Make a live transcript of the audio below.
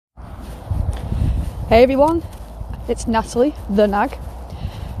Hey everyone, it's Natalie, the Nag.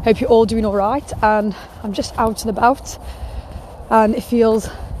 Hope you're all doing alright, and I'm just out and about and it feels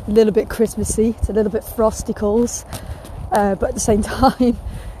a little bit Christmassy. It's a little bit frosty calls, but at the same time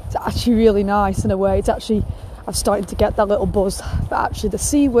it's actually really nice in a way. I'm starting to get that little buzz, but actually the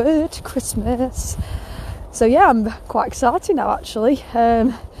C word, Christmas. So yeah, I'm quite excited now actually.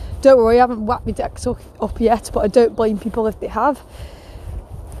 Don't worry, I haven't whacked my decks up yet, but I don't blame people if they have.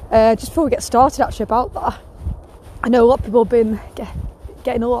 Just before we get started actually about that, I know a lot of people have been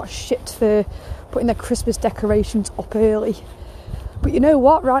getting a lot of shit for putting their Christmas decorations up early, but you know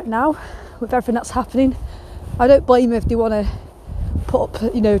what, right now with everything that's happening, I don't blame them if they want to put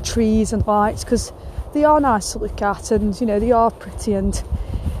up trees and lights, because they are nice to look at and they are pretty, and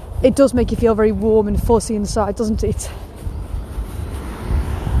it does make you feel very warm and fuzzy inside, doesn't it?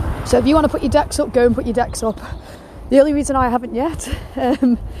 So if you want to put your decks up, go and put your decks up. The only reason I haven't yet,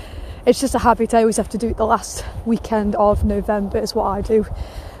 it's just a habit. I always have to do it the last weekend of November is what I do.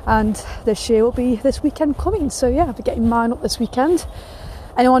 And this year will be this weekend coming. So yeah, I'll be getting mine up this weekend.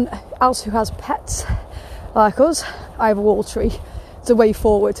 Anyone else who has pets like us, I have a wall tree. It's a way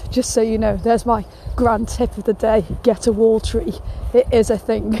forward, just so you know. There's my grand tip of the day. Get a wall tree. It is a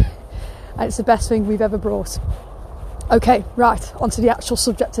thing. And it's the best thing we've ever brought. Okay, right, onto the actual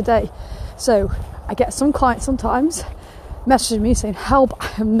subject today. So I get some clients sometimes messaging me saying, help,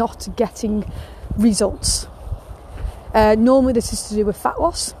 I am not getting results. Normally this is to do with fat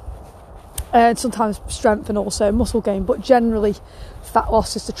loss and sometimes strength and also muscle gain, but generally fat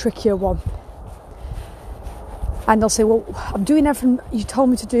loss is the trickier one. And they'll say, well, I'm doing everything you told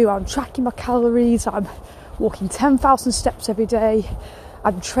me to do. I'm tracking my calories, I'm walking 10,000 steps every day,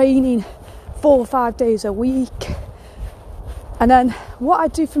 I'm training 4 or 5 days a week. And then what I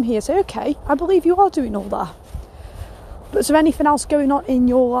do from here is say, okay, I believe you are doing all that. But is there anything else going on in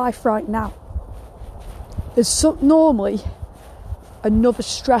your life right now? There's normally another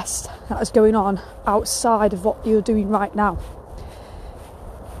stress that is going on outside of what you're doing right now.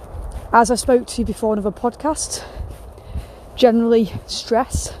 As I spoke to you before in another podcast, generally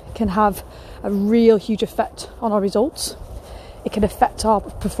stress can have a real huge effect on our results. It can affect our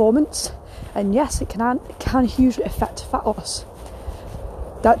performance. And yes, it can hugely affect fat loss.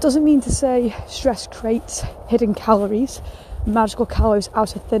 That doesn't mean to say stress creates hidden calories, magical calories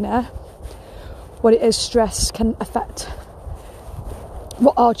out of thin air. What it is, stress can affect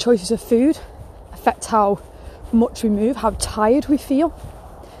what our choices of food, affect how much we move, how tired we feel.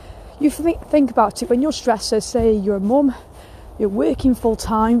 You think about it, when you're stressed, so say you're a mum, you're working full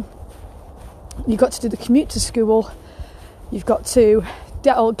time, you've got to do the commute to school, you've got to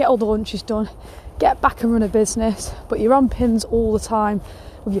get all the lunches done, get back and run a business, but you're on pins all the time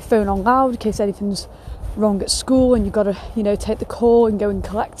with your phone on loud in case anything's wrong at school, and you've got to take the call and go and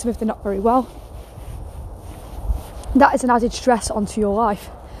collect them if they're not very well. That is an added stress onto your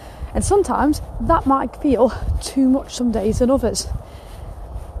life, and sometimes that might feel too much some days than others.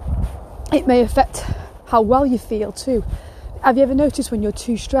 It may affect how well you feel too. Have you ever noticed when you're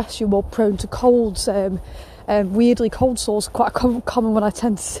too stressed you're more prone to colds? Weirdly, cold sores are quite a common one I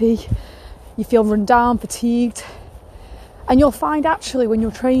tend to see. You feel run down, fatigued, and you'll find actually when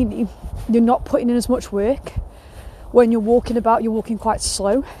you're training you're not putting in as much work. When you're walking about, you're walking quite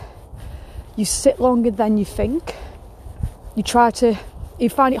slow, you sit longer than you think, you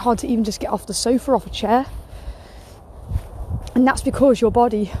find it hard to even just get off the sofa, off a chair, and that's because your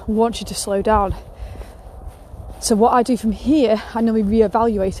body wants you to slow down. So what I do from here, I normally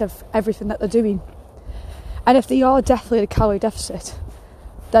reevaluate everything that they're doing. And if they are definitely at a calorie deficit,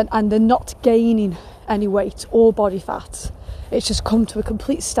 and they're not gaining any weight or body fat, it's just come to a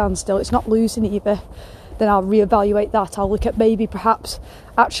complete standstill, it's not losing either, then I'll reevaluate that. I'll look at maybe perhaps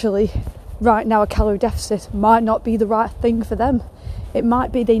actually right now a calorie deficit might not be the right thing for them. It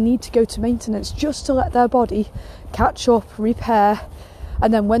might be they need to go to maintenance just to let their body catch up, repair,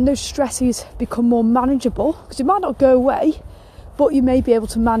 and then when those stresses become more manageable, because it might not go away, but you may be able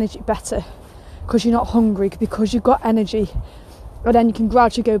to manage it better because you're not hungry, because you've got energy, and then you can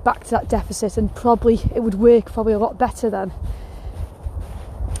gradually go back to that deficit, and probably it would work a lot better then.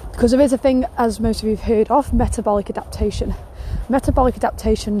 Because there is a thing, as most of you have heard of, metabolic adaptation. Metabolic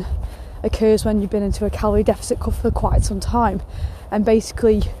adaptation occurs when you've been into a calorie deficit for quite some time, and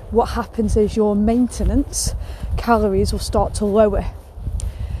basically what happens is your maintenance calories will start to lower.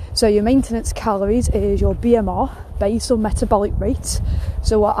 So your maintenance calories is your BMR, basal metabolic rate,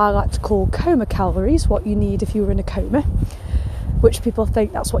 so what I like to call coma calories, what you need if you were in a coma, which people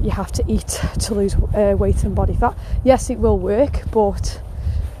think that's what you have to eat to lose weight and body fat. Yes, it will work, but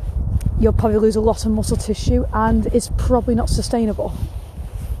you'll probably lose a lot of muscle tissue and it's probably not sustainable.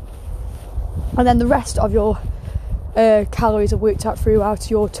 And then the rest of your calories are worked out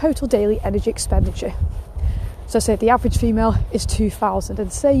throughout your total daily energy expenditure. So say the average female is 2,000,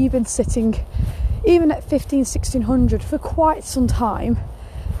 and say you've been sitting even at 1,1600 for quite some time,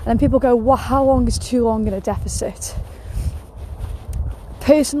 and then people go, well, how long is too long in a deficit?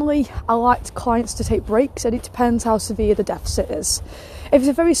 Personally, I like clients to take breaks, and it depends how severe the deficit is. If it's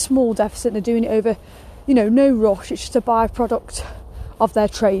a very small deficit and they're doing it over, no rush, it's just a byproduct of their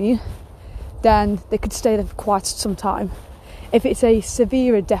training, then they could stay there for quite some time. If it's a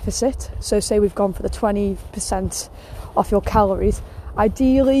severe deficit, so say we've gone for the 20% off your calories,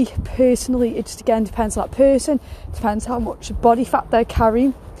 ideally, personally, it just again depends on that person, depends how much body fat they're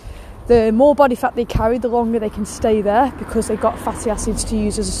carrying. The more body fat they carry, the longer they can stay there, because they've got fatty acids to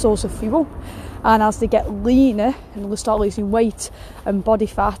use as a source of fuel. And as they get leaner and they start losing weight and body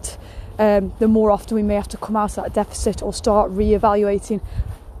fat, the more often we may have to come out of that deficit or start re-evaluating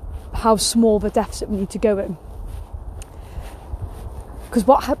how small the deficit we need to go in. Because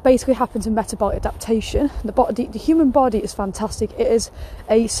what basically happens in metabolic adaptation, the human body is fantastic. It is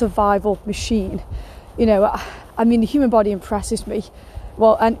a survival machine. The human body impresses me.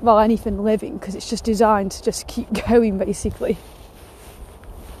 Well, anything living, because it's just designed to just keep going, basically.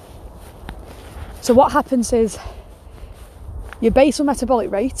 So what happens is your basal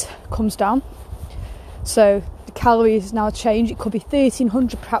metabolic rate comes down. So the calories now change. It could be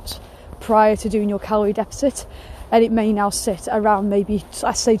 1,300 perhaps prior to doing your calorie deficit, and it may now sit around maybe,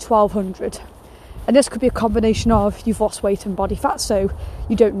 let's say, 1,200. And this could be a combination of you've lost weight and body fat, so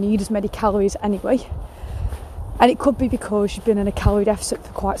you don't need as many calories anyway. And it could be because you've been in a calorie deficit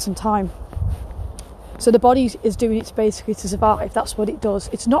for quite some time. So the body is doing it basically to survive. That's what it does.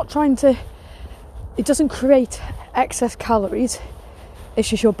 It's not it doesn't create excess calories. It's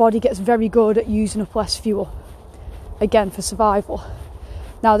just your body gets very good at using up less fuel. Again, for survival.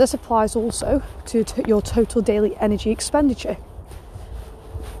 Now, this applies also to your total daily energy expenditure.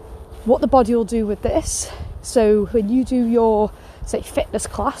 What the body will do with this, so when you do your, say, fitness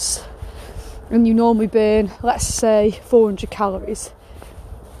class, and you normally burn, let's say, 400 calories.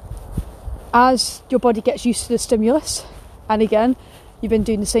 As your body gets used to the stimulus, and again, you've been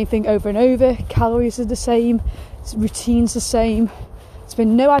doing the same thing over and over, calories are the same, routine's the same, there's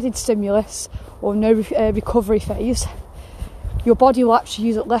been no added stimulus or no recovery phase, your body will actually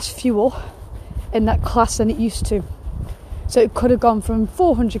use up less fuel in that class than it used to. So it could have gone from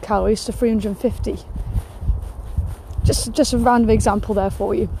 400 calories to 350. Just a random example there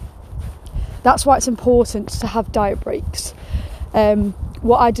for you. That's why it's important to have diet breaks.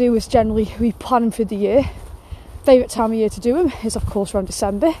 What I do is generally we plan them for the year. Favourite time of year to do them is of course around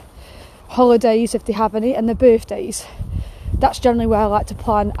December. Holidays if they have any, and their birthdays. That's generally where I like to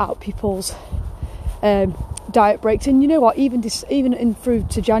plan out people's diet breaks. And you know what, even in through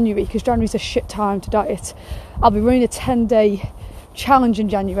to January, because January's a shit time to diet, I'll be running a 10-day challenge in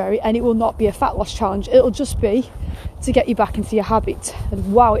January, and it will not be a fat loss challenge. It'll just be to get you back into your habit.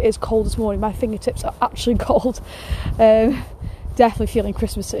 And wow, it is cold this morning. My fingertips are actually cold. Definitely feeling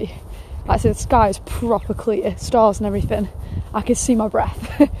Christmassy. Like I said, the sky is proper clear, stars and everything. I can see my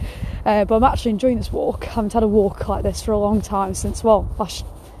breath. But I'm actually enjoying this walk. I haven't had a walk like this for a long time since,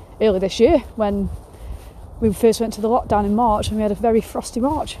 early this year, when we first went to the lockdown in March, and we had a very frosty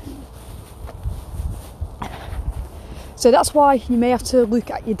March. So that's why you may have to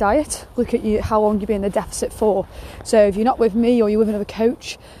look at your diet, look at how long you've been in a deficit for. So if you're not with me or you're with another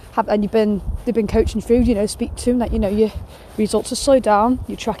coach, and they've been coaching through, speak to them that your results are slowed down,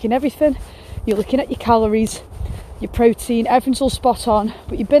 you're tracking everything, you're looking at your calories, your protein, everything's all spot on,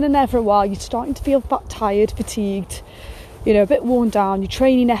 but you've been in there for a while, you're starting to feel tired, fatigued, a bit worn down, your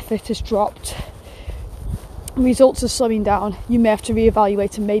training effort has dropped, results are slowing down, you may have to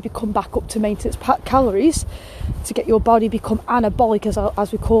reevaluate and maybe come back up to maintenance calories to get your body become anabolic,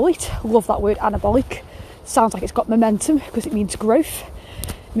 as we call it. Love that word, anabolic. Sounds like it's got momentum because it means growth,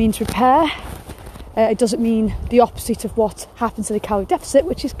 it means repair. It doesn't mean the opposite of what happens in a calorie deficit,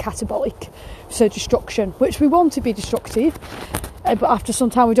 which is catabolic, so destruction, which we want to be destructive, but after some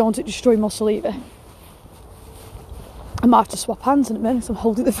time we don't want it to destroy muscle either. I might have to swap hands in a minute. I'm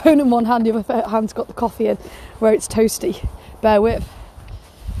holding the phone in one hand, the other hand's got the coffee in where it's toasty. Bear with.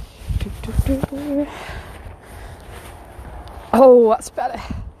 Oh, that's better.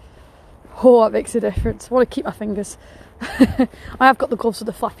 Oh, that makes a difference. I want to keep my fingers. I have got the gloves with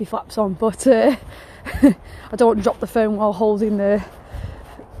the flappy flaps on, but I don't want to drop the phone while holding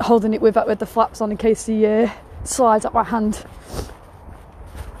it with the flaps on in case the slides at my hand.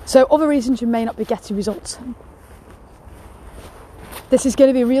 So other reasons you may not be getting results. This is going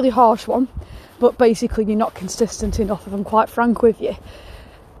to be a really harsh one, but basically you're not consistent enough, if I'm quite frank with you.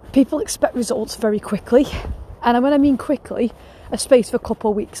 people expect results very quickly. And when I mean quickly, a space of a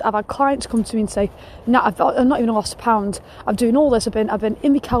couple of weeks. I've had clients come to me and say, "Nat, I've not even lost a pound. I'm doing all this. I've been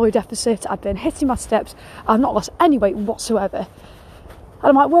in my calorie deficit. I've been hitting my steps. I've not lost any weight whatsoever." And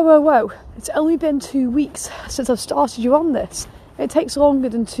I'm like, whoa. It's only been 2 weeks since I've started you on this. It takes longer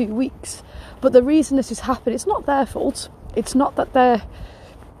than 2 weeks. But the reason this has happened, it's not their fault. It's not that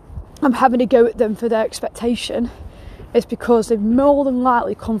I'm having to go at them for their expectation. It's because they've more than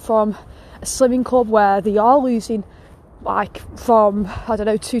likely come from a slimming club where they are losing like from,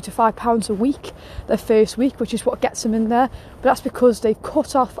 2 to 5 pounds a week their first week, which is what gets them in there. But that's because they've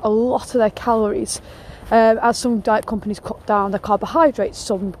cut off a lot of their calories. As some diet companies cut down their carbohydrates,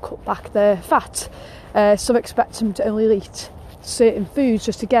 some cut back their fat, some expect them to only eat certain foods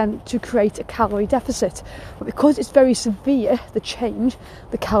just again to create a calorie deficit. But because it's very severe, the change,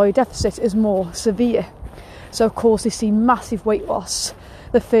 the calorie deficit is more severe. So of course they see massive weight loss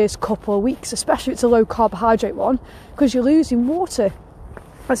the first couple of weeks, especially if it's a low carbohydrate one, because you're losing water.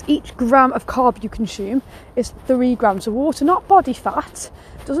 As each gram of carb you consume is 3 grams of water, not body fat.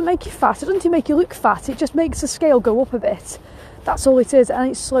 It doesn't make you fat, it doesn't make you look fat, it just makes the scale go up a bit. That's all it is, and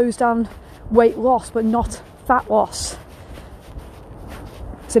it slows down weight loss but not fat loss.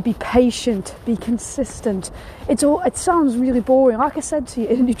 So be patient, be consistent. It sounds really boring. Like I said to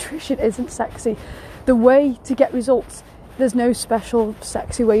you, nutrition isn't sexy. The way to get results, there's no special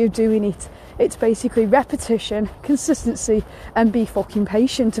sexy way of doing it. It's basically repetition, consistency, and be fucking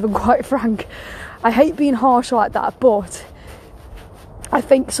patient, if I'm quite frank. I hate being harsh like that, but I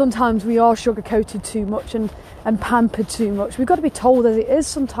think sometimes we are sugar-coated too much and pampered too much. We've got to be told as it is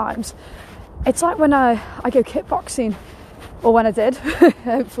sometimes. It's like when I go kickboxing, or when I did,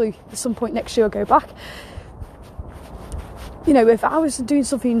 hopefully at some point next year I'll go back. You know, if I was doing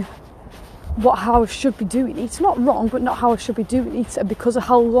something how I should be doing it. It's not wrong, but not how I should be doing it. And because of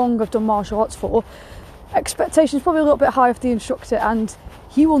how long I've done martial arts for, expectations probably a little bit high of the instructor, and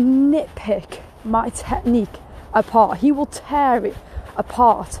he will nitpick my technique apart. He will tear it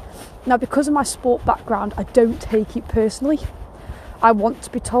apart. Now, because of my sport background, I don't take it personally. I want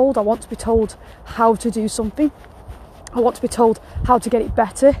to be told. I want to be told how to do something. I want to be told how to get it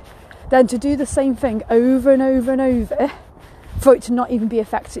better. Then to do the same thing over and over and over for it to not even be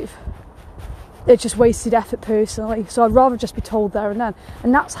effective. It's just wasted effort personally. So I'd rather just be told there and then.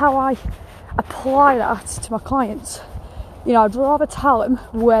 And that's how I apply that to my clients. You know, I'd rather tell them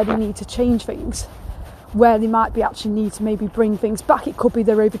where they need to change things, where they might be actually need to maybe bring things back. It could be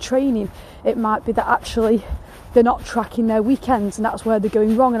they're overtraining. It might be that actually they're not tracking their weekends and that's where they're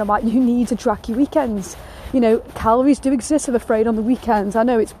going wrong. And I'm like, you need to track your weekends. You know, calories do exist, I'm afraid, on the weekends. I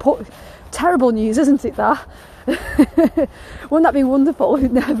know it's terrible news, isn't it, that? Wouldn't that be wonderful if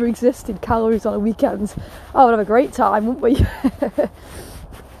it never existed, calories on a weekend? Oh, we'd have a great time, wouldn't we?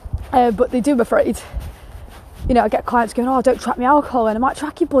 But they do, I'm afraid. You know, I get clients going, "Oh, don't track my alcohol in." I might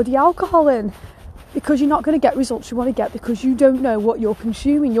track your bloody alcohol in, because you're not going to get results you want to get because you don't know what you're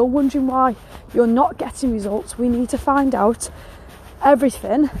consuming. You're wondering why you're not getting results. We need to find out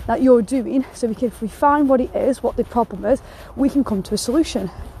everything that you're doing, so if we find what it is, what the problem is, we can come to a solution.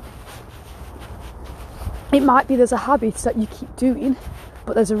 It might be there's a habit that you keep doing,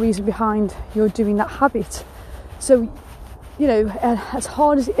 but there's a reason behind you're doing that habit. So, you know, as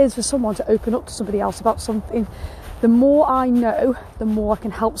hard as it is for someone to open up to somebody else about something, the more I know, the more I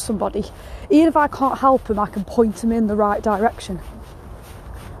can help somebody. Even if I can't help them, I can point them in the right direction.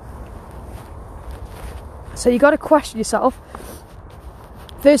 So you got to question yourself.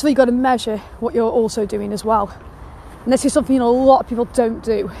 First of all, you've got to measure what you're also doing as well. And this is something a lot of people don't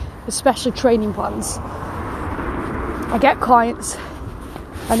do, especially training plans. I get clients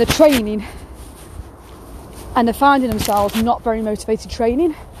and they're training and they're finding themselves not very motivated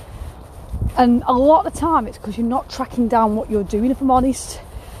training. And a lot of the time it's because you're not tracking down what you're doing, if I'm honest.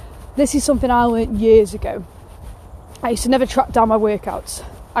 This is something I learned years ago. I used to never track down my workouts.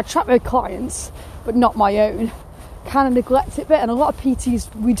 I track my clients, but not my own. Kind of neglect it a bit, and a lot of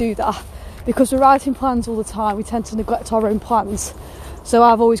PTs, we do that. Because we're writing plans all the time, we tend to neglect our own plans. So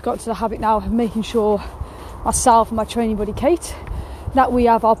I've always got to the habit now of making sure myself and my training buddy Kate, that we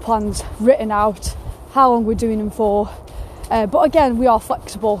have our plans written out, how long we're doing them for. But again, we are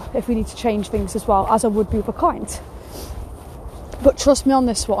flexible if we need to change things as well, as I would be with a client. But trust me on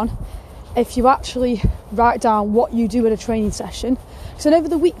this one, if you actually write down what you do in a training session, so over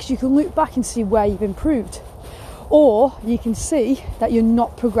the weeks you can look back and see where you've improved. Or you can see that you're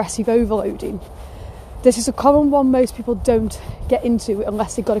not progressive overloading. This is a common one most people don't get into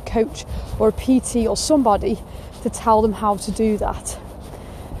unless they've got a coach or a PT or somebody to tell them how to do that.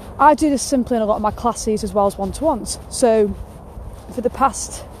 I do this simply in a lot of my classes as well as one-to-ones. So for the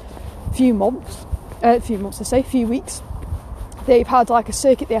past few weeks, they've had like a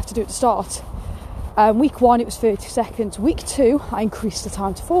circuit they have to do at the start. Week 1 it was 30 seconds. Week 2 I increased the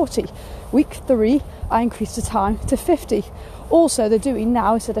time to 40. Week 3 I increased the time to 50. Also, they're doing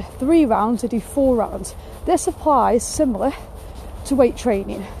now, instead of 3 rounds, they do 4 rounds. This applies similar to weight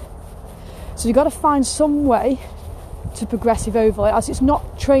training. So you've got to find some way to progressive overload, as it's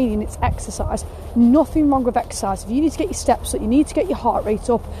not training, it's exercise. Nothing wrong with exercise. If you need to get your steps up, you need to get your heart rate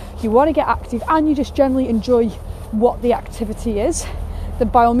up, you want to get active, and you just generally enjoy what the activity is, then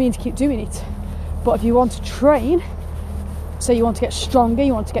by all means keep doing it. But if you want to train, so you want to get stronger,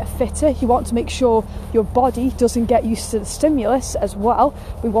 you want to get fitter, you want to make sure your body doesn't get used to the stimulus as well,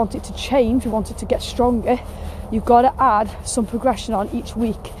 we want it to change, we want it to get stronger, you've got to add some progression on each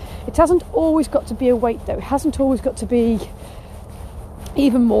week. It hasn't always got to be a weight though, it hasn't always got to be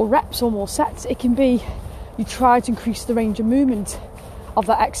even more reps or more sets. It can be you try to increase the range of movement of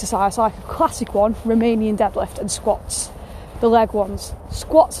that exercise, like a classic one, Romanian deadlift and squats, the leg ones.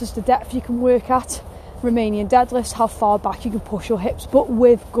 Squats is the depth you can work at, Romanian deadlifts, how far back you can push your hips, but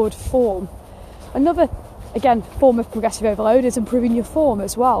with good form. Another, again, form of progressive overload is improving your form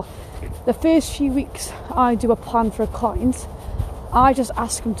as well. The first few weeks I do a plan for a client, I just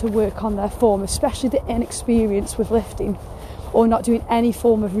ask them to work on their form, especially the inexperience with lifting or not doing any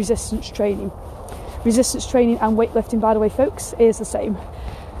form of resistance training. Resistance training and weightlifting, by the way, folks, is the same.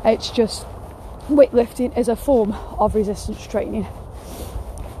 It's just weightlifting is a form of resistance training.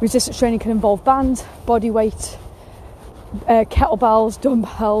 Resistance training can involve bands, body weight, kettlebells,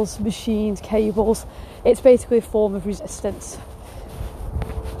 dumbbells, machines, cables. It's basically a form of resistance.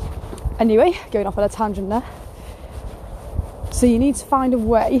 Anyway, going off on a tangent there. So you need to find a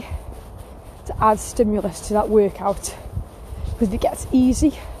way to add stimulus to that workout, because if it gets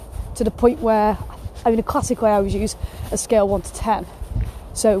easy to the point where, classically I always use a scale 1 to 10.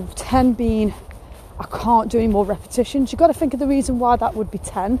 So 10 being I can't do any more repetitions. You've got to think of the reason why that would be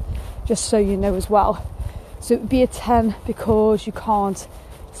 10, just so you know as well. So it would be a 10 because you can't,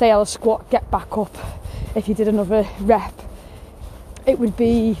 say, on a squat, get back up if you did another rep. It would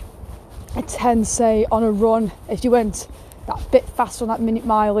be a 10, say, on a run. If you went that bit faster on that minute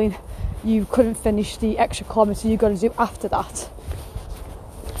miling, you couldn't finish the extra kilometre you've got to do after that.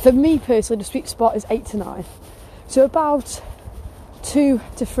 For me personally, the sweet spot is 8 to 9. So about 2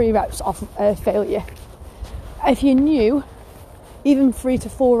 to 3 reps off failure. If you're new, even 3 to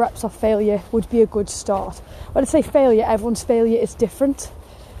 4 reps off failure would be a good start. When I say failure, everyone's failure is different,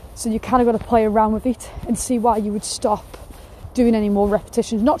 so you kind of got to play around with it and see why you would stop doing any more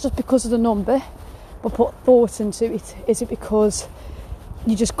repetitions, not just because of the number, but put thought into it. Is it because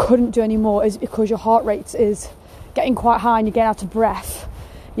you just couldn't do any more? Is it because your heart rate is getting quite high and you're getting out of breath?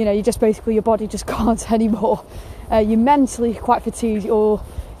 You know, you just basically, your body just can't anymore. You're mentally quite fatigued, or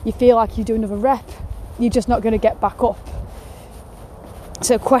you feel like you do another rep, you're just not going to get back up.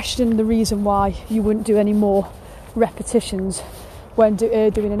 So question the reason why you wouldn't do any more repetitions when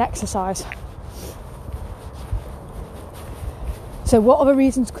doing an exercise. So what other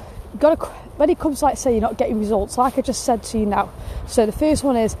reasons? When it comes to, like, say, you're not getting results, like I just said to you now. So the first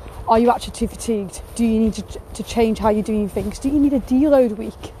one is, are you actually too fatigued? Do you need to change how you're doing things? Do you need a deload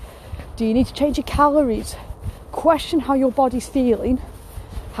week? Do you need to change your calories? Question how your body's feeling,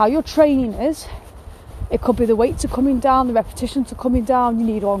 how your training is. It could be the weights are coming down, the repetitions are coming down, you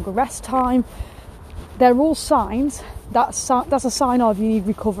need longer rest time. They're all signs. That's a sign of you need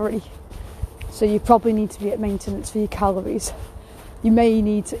recovery. So you probably need to be at maintenance for your calories. You may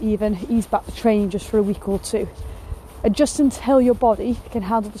need to even ease back the training just for a week or two. And just until your body can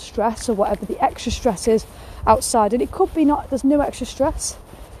handle the stress or whatever the extra stress is outside. And it could be there's no extra stress.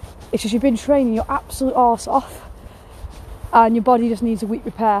 It's just you've been training your absolute arse off and your body just needs a week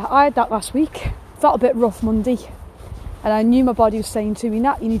repair. I had that last week. Felt a bit rough Monday. And I knew my body was saying to me,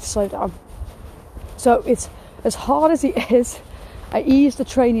 Nat, you need to slow down. So it's as hard as it is. I eased the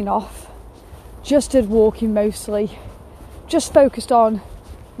training off. Just did walking mostly. Just focused on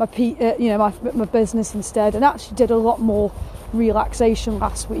my business instead, and actually did a lot more relaxation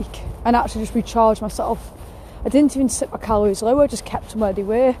last week and actually just recharged myself. I didn't even set my calories lower, just kept them where they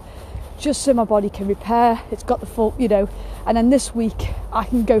were, just so my body can repair. It's got the full, and then this week I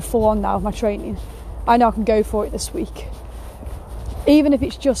can go full on now with my training. I know I can go for it this week. Even if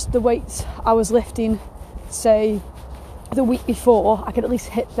it's just the weights I was lifting, say, the week before, I could at least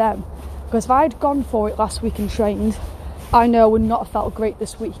hit them. Because if I had gone for it last week and trained, I know I would not have felt great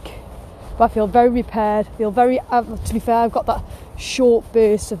this week. But I feel very repaired, to be fair, I've got that short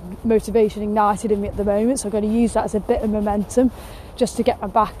burst of motivation ignited in me at the moment, so I'm going to use that as a bit of momentum just to get my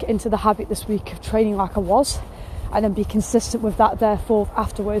back into the habit this week of training like I was. and then be consistent with that therefore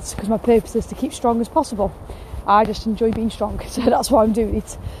afterwards, because my purpose is to keep strong as possible. I just enjoy being strong, so that's why I'm doing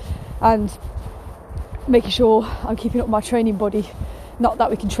it, and making sure I'm keeping up my training buddy. Not that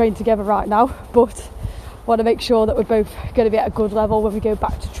we can train together right now, but want to make sure that we're both going to be at a good level when we go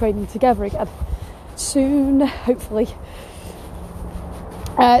back to training together again soon, hopefully.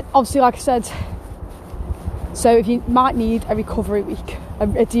 Obviously, like I said, so if you might need a recovery week, a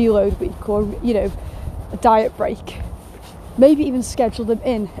deload week, or a diet break, maybe even schedule them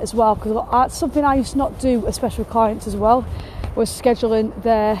in as well, because that's something I used to not do, especially with clients as well, was scheduling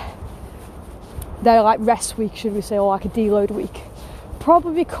their like rest week, should we say, or like a deload week.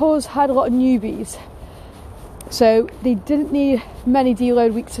 Probably because I had a lot of newbies, so they didn't need many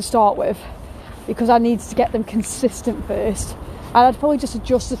deload weeks to start with, because I needed to get them consistent first, and I'd probably just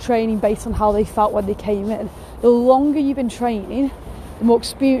adjust the training based on how they felt when they came in. The longer you've been training, the more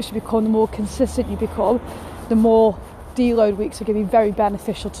experienced you become, the more consistent you become, the more deload weeks are going to be very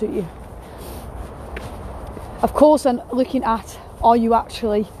beneficial to you. Of course, then looking at,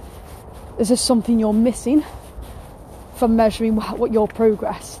 is there something you're missing from measuring what your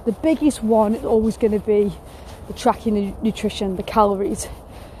progress? The biggest one is always going to be the tracking the nutrition, the calories.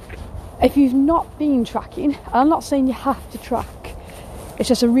 If you've not been tracking, and I'm not saying you have to track, it's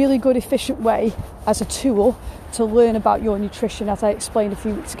just a really good, efficient way as a tool to learn about your nutrition, as I explained a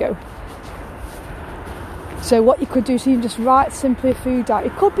few weeks ago. So what you could do is you can just write simply a food diet.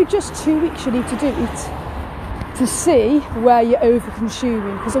 It could be just 2 weeks you need to do it to see where you're over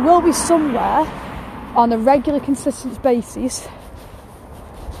consuming, because there will be somewhere on a regular, consistent basis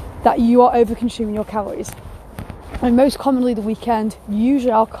that you are over consuming your calories. And most commonly the weekend,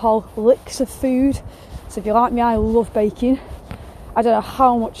 usually alcohol licks of food. So if you're like me, I love baking. I don't know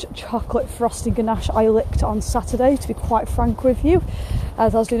how much chocolate frosting ganache I licked on Saturday, to be quite frank with you,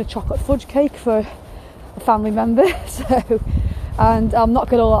 as I was doing a chocolate fudge cake for a family member. And I'm not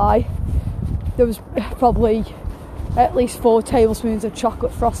going to lie, there was probably at least 4 tablespoons of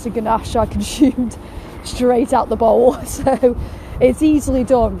chocolate frosting ganache I consumed straight out the bowl. So it's easily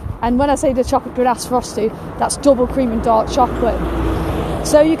done. And when I say the chocolate ganache frosty, that's double cream and dark chocolate.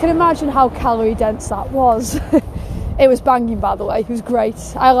 So you can imagine how calorie dense that was. It was banging, by the way. It was great.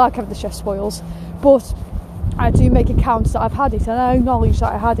 I like having the chef spoils, but I do make a count that I've had it, and I acknowledge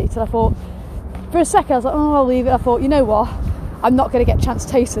that I had it. And I thought, for a second, I was like, oh, I'll leave it. I thought, you know what? I'm not going to get a chance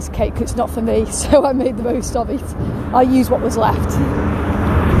to taste this cake because it's not for me. So I made the most of it. I used what was left.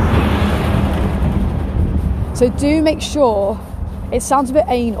 So do make sure, it sounds a bit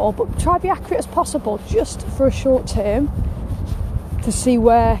anal, but try to be accurate as possible, just for a short term, to see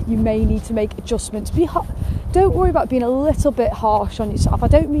where you may need to make adjustments. Don't worry about being a little bit harsh on yourself. I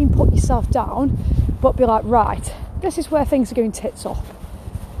don't mean put yourself down, but be like, right, this is where things are going tits up.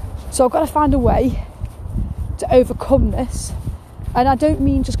 So I've got to find a way to overcome this. And I don't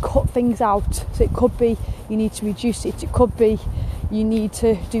mean just cut things out. So it could be you need to reduce it. It could be you need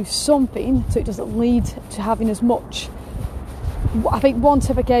to do something so it doesn't lead to having as much. I think one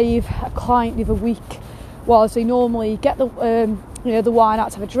tip I gave a client the other week was they normally get the wine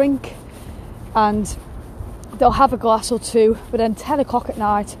out to have a drink, and they'll have a glass or two, but then 10 o'clock at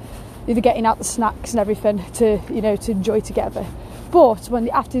night they're getting out the snacks and everything to enjoy together. But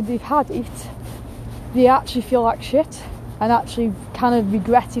after they've had it, they actually feel like shit and actually kind of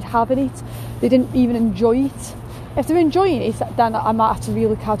regretted having it. They didn't even enjoy it. If they're enjoying it, then I might have to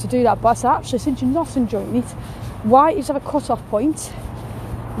relook how to do that. But I said, actually, since you're not enjoying it, why don't you just have a cut-off point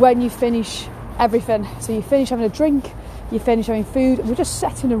when you finish everything? So you finish having a drink, you finish having food, and we're just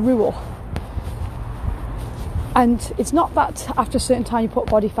setting a rule. And it's not that after a certain time you put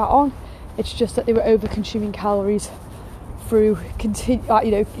body fat on, it's just that they were over-consuming calories through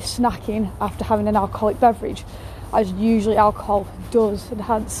snacking after having an alcoholic beverage, as usually alcohol does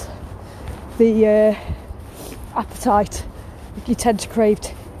enhance the appetite. You tend to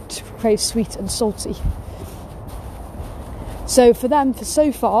crave sweet and salty. So for them,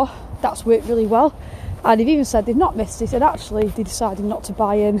 so far, that's worked really well. And they've even said they've not missed it, and actually they decided not to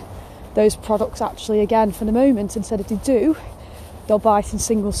buy in those products actually again for the moment. Instead, if they do, they'll buy it in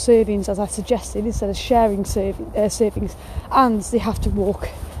single servings, as I suggested, instead of sharing servings, and they have to walk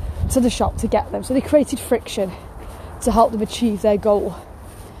to the shop to get them. So they created friction to help them achieve their goal,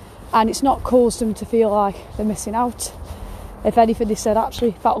 and it's not caused them to feel like they're missing out. If anything, they said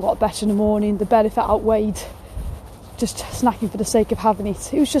actually felt a lot better in the morning. The benefit outweighed just snacking for the sake of having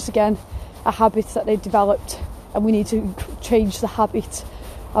it. It was just, again, a habit that they developed, and we need to change the habit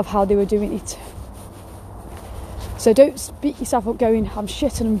of how they were doing it. So don't beat yourself up going, I'm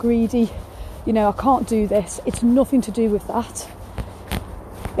shit and I'm greedy, I can't do this. It's nothing to do with that.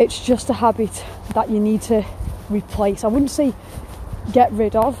 It's just a habit that you need to replace. I wouldn't say get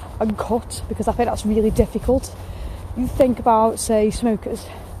rid of and cut, because I think that's really difficult. You think about, say, smokers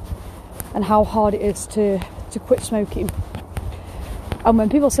and how hard it is to quit smoking. And when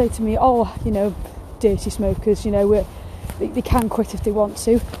people say to me, oh, you know, dirty smokers, you know, they can quit if they want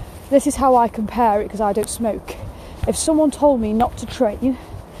to. This is how I compare it, because I don't smoke. If someone told me not to train,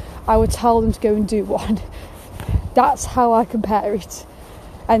 I would tell them to go and do one. That's how I compare it.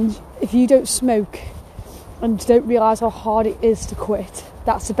 And if you don't smoke and don't realise how hard it is to quit,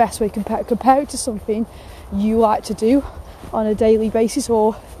 that's the best way to compare it to something you like to do on a daily basis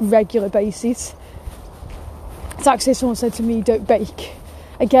or regular basis. It's like, say someone said to me, don't bake.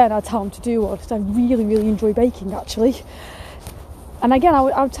 Again, I'd tell them to do one, because I really, really enjoy baking, actually. And again, I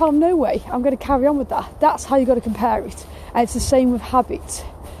would tell them, no way, I'm going to carry on with that. That's how you've got to compare it. And it's the same with habits.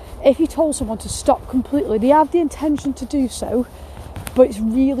 If you told someone to stop completely, they have the intention to do so, but it's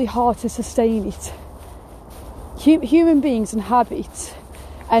really hard to sustain it. Human beings and habits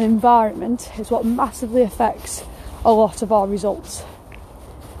and environment is what massively affects a lot of our results.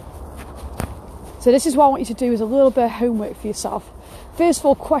 So this is what I want you to do, is a little bit of homework for yourself. First of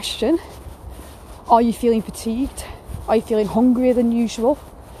all, question, are you feeling fatigued? Are you feeling hungrier than usual?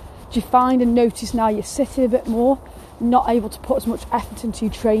 Do you find and notice now you're sitting a bit more, not able to put as much effort into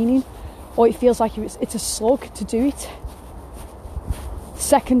your training, or it feels like it's a slog to do it?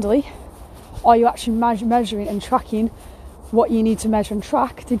 Secondly, are you actually measuring and tracking what you need to measure and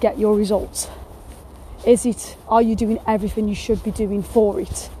track to get your results? Are you doing everything you should be doing for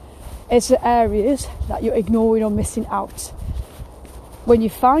it? Is there areas that you're ignoring or missing out? When you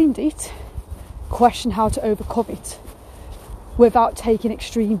find it, question how to overcome it without taking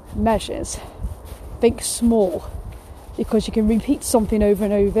extreme measures. Think small, because you can repeat something over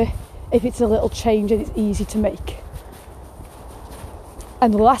and over if it's a little change and it's easy to make.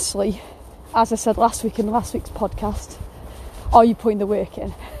 And lastly, as I said last week in last week's podcast, are you putting the work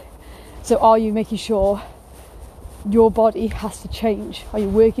in? So are you making sure your body has to change? Are you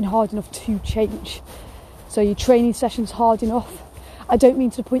working hard enough to change? So your training sessions hard enough? I don't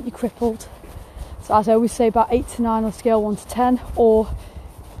mean to the point you're crippled. So as I always say, about 8 to 9 on a scale 1 to 10, or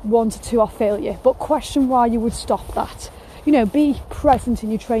 1 to 2 are failure. But question why you would stop that. You know, be present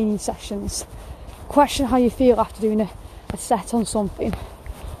in your training sessions. Question how you feel after doing a set on something.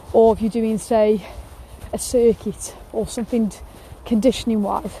 Or if you're doing, say, a circuit or something conditioning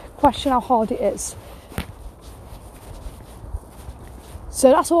wise. Question how hard it is. So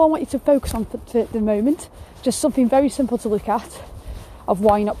that's all I want you to focus on for the moment. Just something very simple to look at of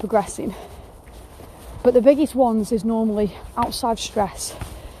why you're not progressing. But the biggest ones is normally outside stress.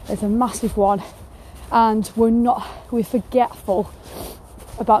 It's a massive one, and we're forgetful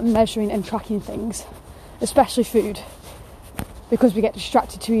about measuring and tracking things, especially food, because we get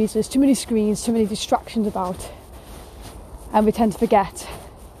distracted too easily. There's too many screens, too many distractions about, and we tend to forget.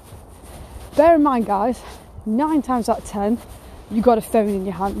 Bear in mind, guys, 9 times out of 10 you've got a phone in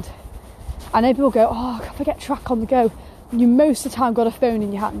your hand. And then people go, oh, I forget track on the go. You most of the time got a phone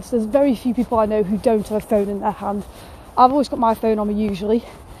in your hand. So there's very few people I know who don't have a phone in their hand. I've always got my phone on me usually,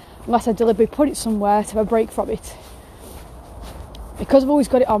 unless I deliberately put it somewhere to have a break from it. Because I've always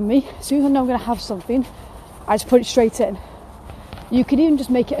got it on me, as soon as I know I'm going to have something, I just put it straight in. You can even just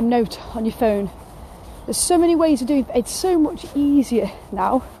make it a note on your phone. There's so many ways of doing it. It's so much easier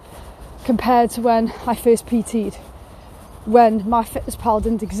now compared to when I first PT'd, when my fitness pal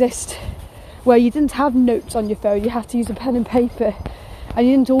didn't exist, where you didn't have notes on your phone, you had to use a pen and paper, and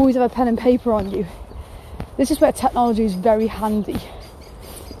you didn't always have a pen and paper on you. This is where technology is very handy.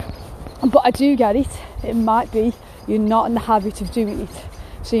 But I do get it. It might be you're not in the habit of doing it,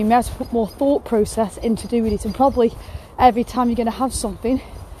 so you may have to put more thought process into doing it, and probably every time you're going to have something,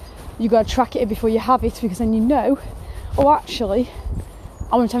 you've got to track it in before you have it, because then you know, oh, actually,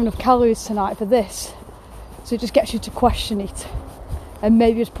 I won't have enough calories tonight for this. So it just gets you to question it, and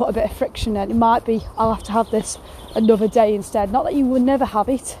maybe just put a bit of friction in. It might be, I'll have to have this another day instead. Not that you will never have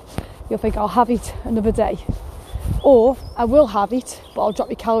it, you'll think I'll have it another day. Or I will have it, but I'll drop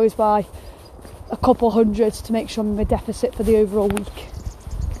your calories by a couple hundred to make sure I'm in a deficit for the overall week.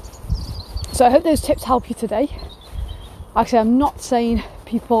 So I hope those tips help you today. Actually, I'm not saying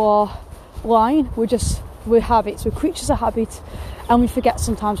people are lying, we're habits, we're creatures of habit, and we forget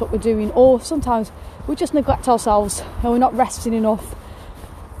sometimes what we're doing, or sometimes we just neglect ourselves and we're not resting enough,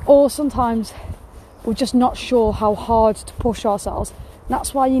 or sometimes we're just not sure how hard to push ourselves. And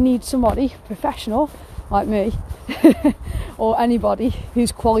that's why you need somebody professional like me or anybody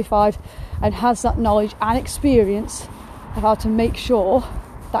who's qualified and has that knowledge and experience of how to make sure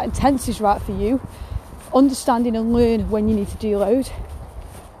that intensity is right for you, understanding and learn when you need to deload,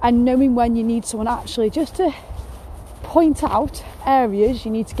 and knowing when you need someone actually just to point out areas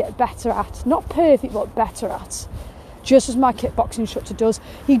you need to get better at. Not perfect, but better at. Just as my kickboxing instructor does.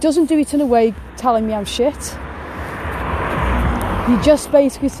 He doesn't do it in a way telling me I'm shit. He just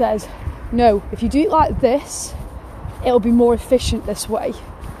basically says, no, if you do it like this, it'll be more efficient this way.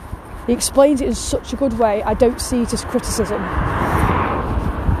 He explains it in such a good way, I don't see it as criticism.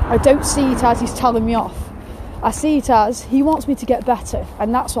 I don't see it as he's telling me off. I see it as he wants me to get better,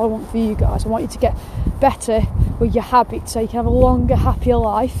 and that's what I want for you guys. I want you to get better with your habits so you can have a longer, happier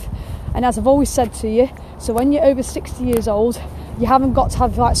life. And as I've always said to you, so when you're over 60 years old, you haven't got to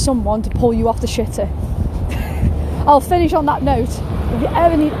have like someone to pull you off the shitter. I'll finish on that note. If you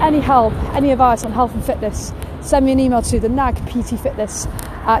ever need any help, any advice on health and fitness, send me an email to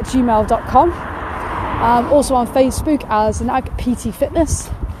thenagptfitness@gmail.com. Also on Facebook as the Nag PT Fitness,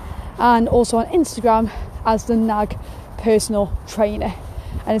 and also on Instagram as the Nag Personal Trainer.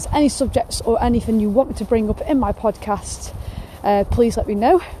 And if there's any subjects or anything you want me to bring up in my podcast, please let me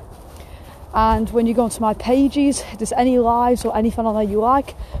know. And when you go onto my pages, if there's any lives or anything on there you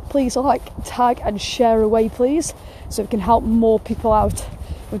like, please like, tag and share away, please, so it can help more people out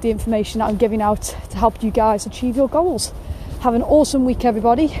with the information that I'm giving out to help you guys achieve your goals. Have an awesome week,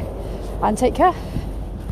 everybody, and take care.